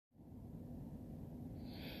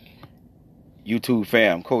YouTube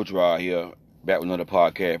fam, Coach Rod here, back with another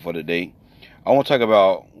podcast for the day. I want to talk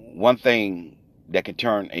about one thing that can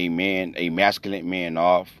turn a masculine man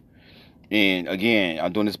off. And again,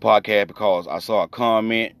 I'm doing this podcast because I saw a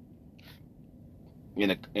comment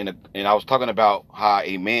and I was talking about how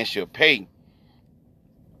a man should pay.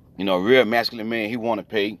 A real masculine man, he want to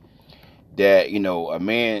pay. That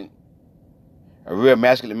a real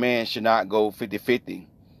masculine man should not go 50-50.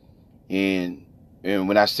 And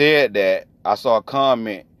when I said that, I saw a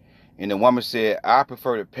comment, and the woman said, I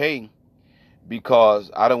prefer to pay because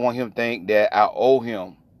I don't want him to think that I owe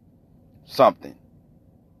him something.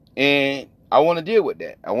 And I want to deal with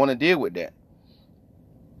that.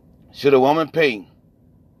 Should a woman pay?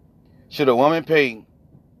 Should a woman pay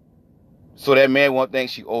so that man won't think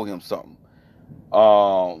she owe him something?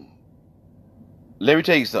 Let me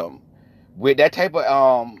tell you something. With that type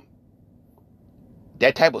of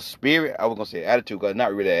spirit, I was gonna say attitude, because it's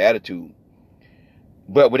not really an attitude.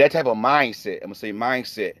 But with that type of mindset, I'm gonna say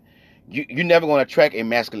mindset, you're never gonna attract a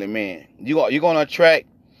masculine man. You are going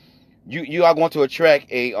to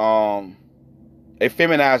attract a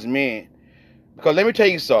feminized man. Because let me tell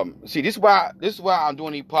you something. See, this is why I'm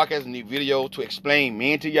doing these podcasts and these videos, to explain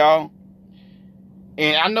men to y'all.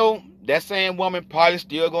 And I know that same woman probably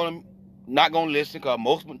still not gonna listen, because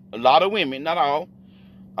a lot of women, not all,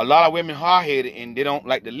 a lot of women hard-headed and they don't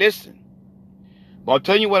like to listen. But I'm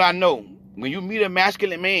telling you what I know. When you meet a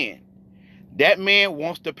masculine man, that man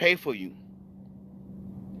wants to pay for you.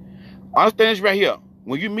 Understand this right here.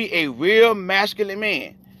 When you meet a real masculine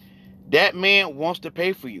man, that man wants to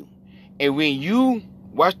pay for you. And when you,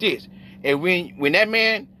 watch this, and when that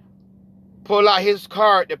man pull out his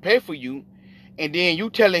card to pay for you, and then you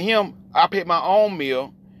telling him, I paid my own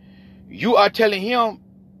meal, you are telling him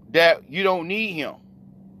that you don't need him.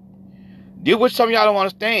 This is what some of y'all don't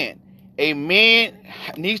understand. A man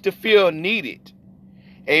needs to feel needed.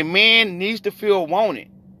 A man needs to feel wanted.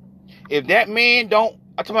 If that man don't,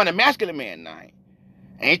 I'm talking about a masculine man now. I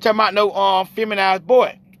ain't talking about no feminized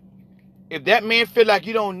boy. If that man feel like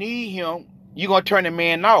you don't need him, you're going to turn the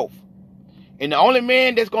man off. And the only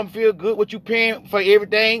man that's going to feel good what you paying for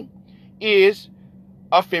everything is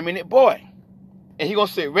a feminine boy. And he going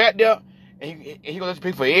to sit right there, and he going to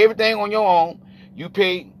pay for everything on your own. You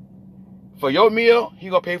pay for your meal, he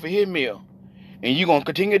going to pay for his meal. And you going to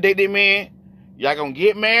continue to date that man. Y'all going to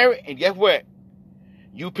get married, and guess what?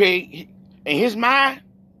 You pay, in his mind,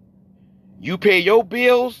 you pay your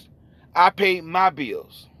bills, I pay my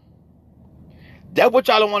bills. That's what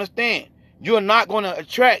y'all don't understand. You're not going to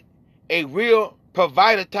attract a real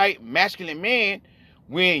provider type masculine man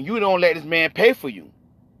when you don't let this man pay for you.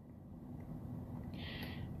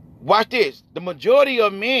 Watch this. The majority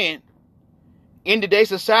of men in today's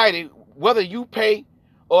society, whether you pay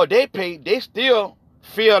or they pay, they still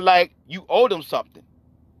feel like you owe them something.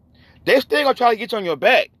 They still gonna try to get you on your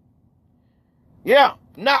back. Yeah,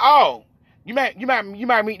 not all. You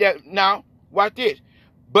might meet that now. Watch this.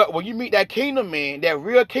 But when you meet that kingdom man, that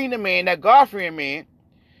real kingdom man, that God-fearing man,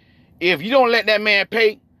 if you don't let that man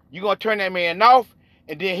pay, you're gonna turn that man off,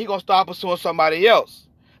 and then he gonna start pursuing somebody else.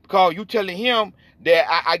 Because you telling him that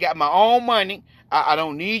I got my own money, I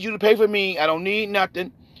don't need you to pay for me, I don't need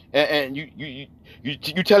nothing, and you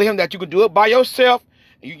telling him that you can do it by yourself.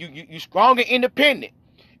 You strong and independent.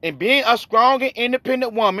 And being a strong and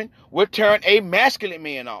independent woman will turn a masculine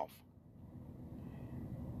man off.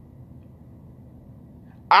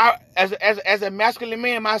 As a masculine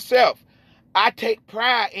man myself, I take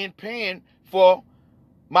pride in paying for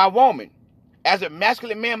my woman. As a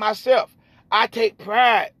masculine man myself, I take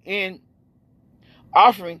pride in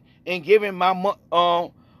offering and giving my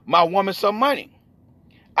woman some money.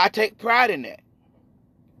 I take pride in that.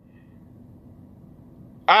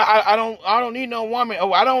 I don't need no woman.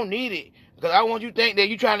 Oh, I don't need it, because I want you to think that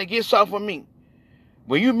you trying to get something from me.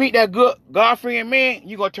 When you meet that good God-fearing man,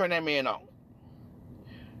 you gonna turn that man off.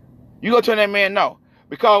 You gonna turn that man off,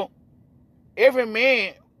 because every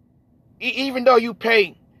man, even though you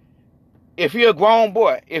pay, if you're a grown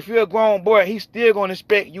boy, he's still gonna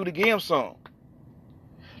expect you to give him some.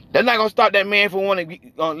 That's not gonna stop that man from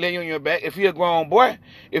wanting to lay you on your back. If you're a grown boy,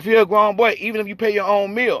 even if you pay your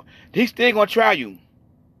own meal, he's still gonna try you.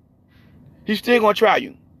 He's still gonna try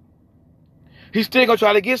you. He's still gonna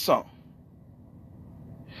try to get some.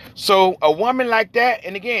 So a woman like that,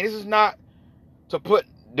 and again, this is not to put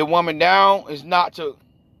the woman down. It's not to,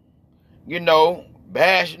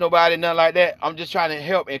 bash nobody, nothing like that. I'm just trying to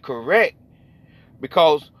help and correct.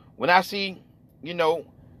 Because when I see,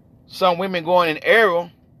 some women going in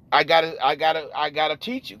error, I gotta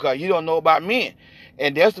teach you, because you don't know about men.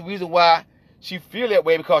 And that's the reason why she feel that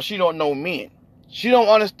way, because she don't know men. She don't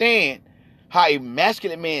understand how a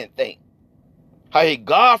masculine man think. How a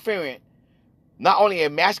God-fearing, not only a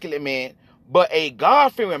masculine man, but a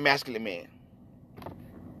God-fearing masculine man.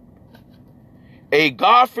 A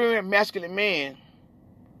God-fearing masculine man,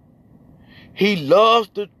 he loves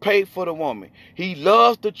to pay for the woman. He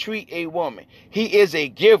loves to treat a woman. He is a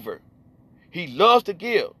giver. He loves to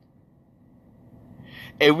give.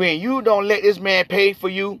 And when you don't let this man pay for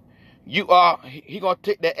you, he gonna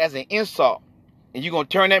take that as an insult, and you're gonna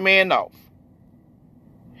turn that man off.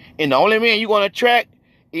 And the only man you're gonna attract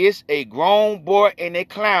is a grown boy and a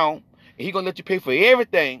clown, and he gonna let you pay for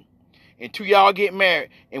everything until y'all get married.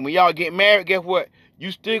 And when y'all get married, guess what?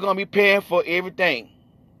 You still gonna be paying for everything.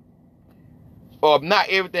 Or not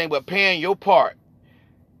everything, but paying your part.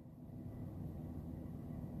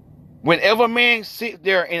 Whenever a man sits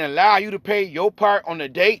there and allow you to pay your part on the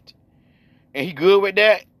date, and he good with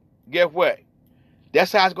that, guess what?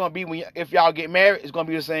 That's how it's gonna be if y'all get married. It's gonna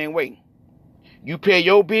be the same way. You pay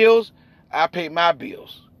your bills, I pay my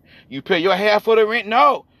bills. You pay your half for the rent,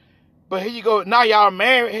 no. But here you go. Now y'all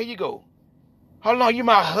married. Here you go. How long you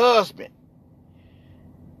my husband?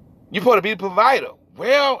 You supposed to be the provider.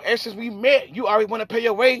 Well, ever since we met, you already want to pay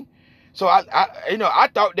your way. So I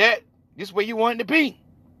thought that this is where you wanted to be.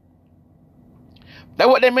 That's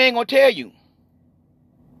what that man gonna tell you.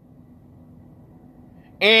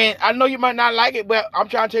 And I know you might not like it, but I'm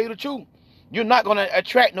trying to tell you the truth. You're not gonna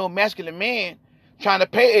attract no masculine man trying to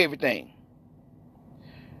pay everything.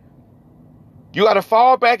 You gotta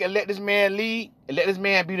fall back and let this man lead, and let this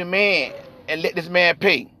man be the man, and let this man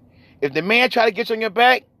pay. If the man try to get you on your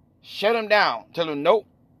back, shut him down. Tell him nope.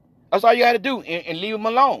 That's all you gotta do, and leave him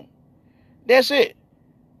alone. That's it.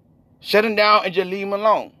 Shut him down and just leave him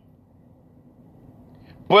alone.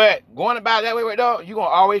 But going about that way right now, you're gonna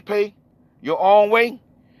always pay your own way.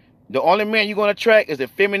 The only man you're gonna attract is a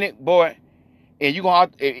feminine boy. And you're gonna,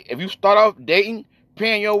 if you start off dating,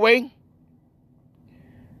 paying your way,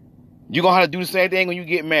 you're gonna have to do the same thing when you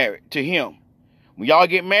get married to him. When y'all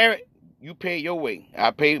get married, you pay your way.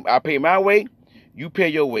 I pay my way, you pay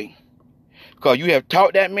your way. Because you have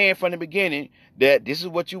taught that man from the beginning that this is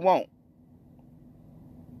what you want.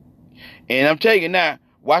 And I'm telling you now,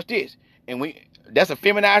 watch this. And that's a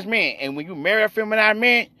feminized man. And when you marry a feminized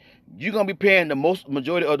man, you're going to be paying the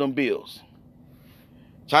majority of them bills.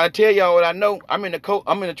 Trying to tell y'all what I know. I'm in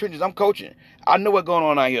the trenches. I'm coaching. I know what's going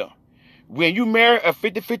on out here. When you marry a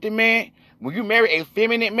 50-50 man, when you marry a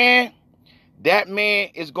feminine man, that man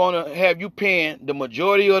is going to have you paying the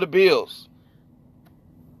majority of the bills.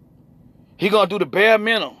 He going to do the bare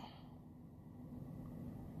minimum.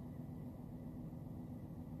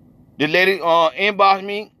 The lady inbox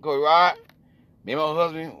me, go, right? Me and my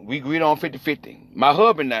husband, we agreed on 50-50. My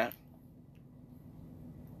husband now.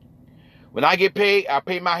 When I get paid, I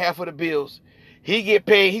pay my half of the bills. He get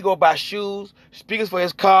paid, he go buy shoes, speakers for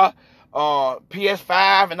his car,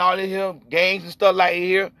 PS5 and all this here, games and stuff like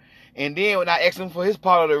here. And then when I ask him for his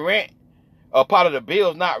part of the rent, or part of the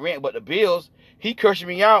bills, not rent, but the bills, he curses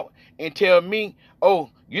me out and tell me, oh,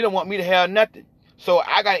 you don't want me to have nothing. So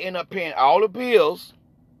I got to end up paying all the bills.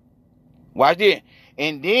 Watch this.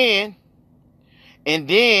 And then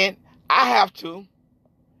I have to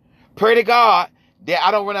pray to God that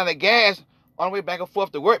I don't run out of gas on the way back and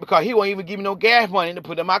forth to work, because he won't even give me no gas money to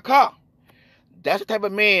put in my car. That's the type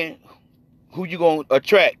of man who you going to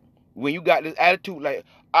attract when you got this attitude like,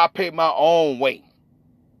 I pay my own way.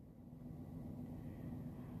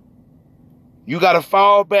 You got to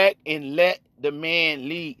fall back and let the man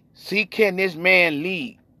lead. See, can this man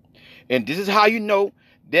lead? And this is how you know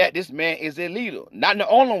that this man is a leader. Not the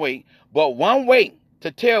only way, but one way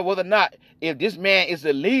to tell whether or not if this man is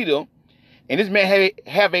a leader and this man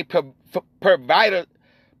have a provider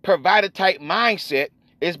type mindset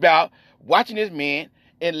is about watching this man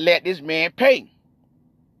and let this man pay.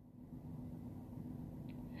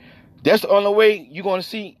 That's the only way you're going to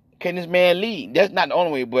see, can this man lead? That's not the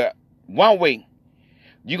only way, but one way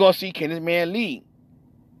you're going to see, can this man lead?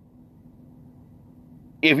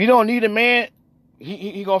 If you don't need a man,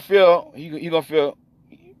 he going to feel,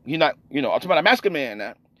 he's not, I'm talking about a masculine man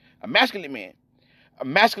now. A masculine man. A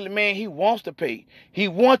masculine man, he wants to pay. He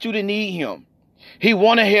wants you to need him. He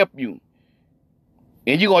want to help you.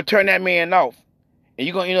 And you're going to turn that man off. And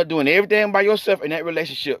you're going to end up doing everything by yourself in that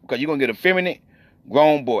relationship, because you're going to get a feminine,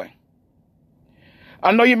 grown boy.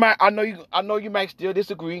 I know you might still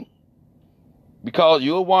disagree, because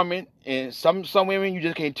you're a woman, and some women you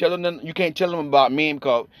just can't tell them. You can't tell them about men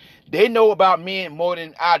because they know about men more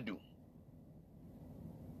than I do.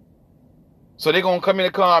 So they're gonna come in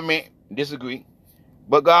the comment, disagree.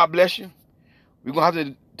 But God bless you. We're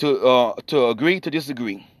gonna have to agree to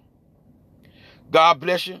disagree. God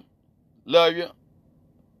bless you. Love you.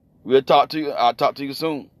 We'll talk to you. I'll talk to you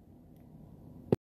soon.